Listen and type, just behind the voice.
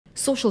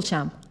Social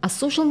Champ, a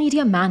social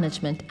media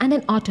management and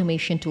an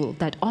automation tool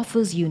that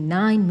offers you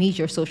 9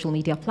 major social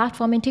media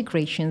platform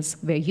integrations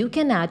where you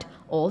can add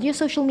all your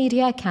social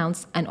media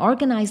accounts and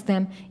organize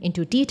them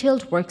into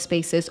detailed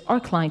workspaces or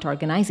client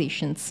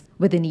organizations.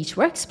 Within each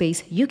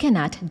workspace, you can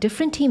add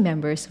different team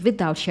members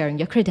without sharing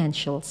your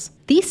credentials.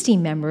 These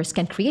team members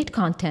can create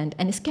content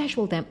and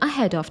schedule them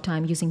ahead of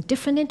time using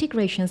different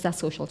integrations that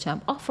Social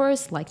Champ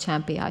offers like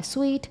Champ AI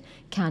Suite,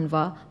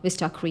 Canva,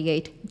 Vista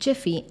Create,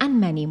 Jiffy,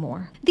 and many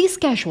more. These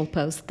schedule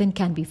posts then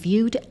can be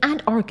viewed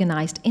and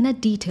organized in a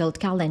detailed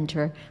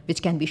calendar,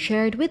 which can be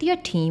shared with your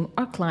team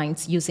or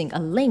clients using a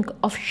link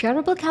of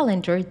shareable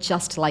calendar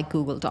just like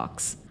Google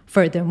Docs.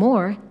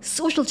 Furthermore,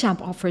 Social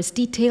Champ offers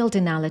detailed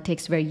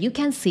analytics where you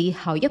can see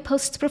how your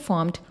posts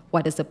performed,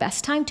 what is the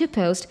best time to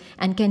post,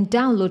 and can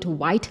download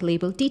white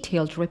label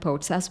detailed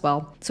reports as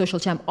well. Social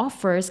Champ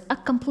offers a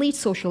complete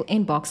social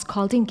inbox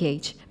called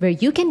Engage, where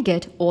you can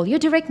get all your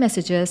direct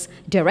messages,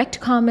 direct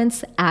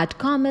comments, add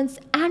comments,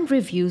 and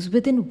reviews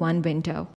within one window.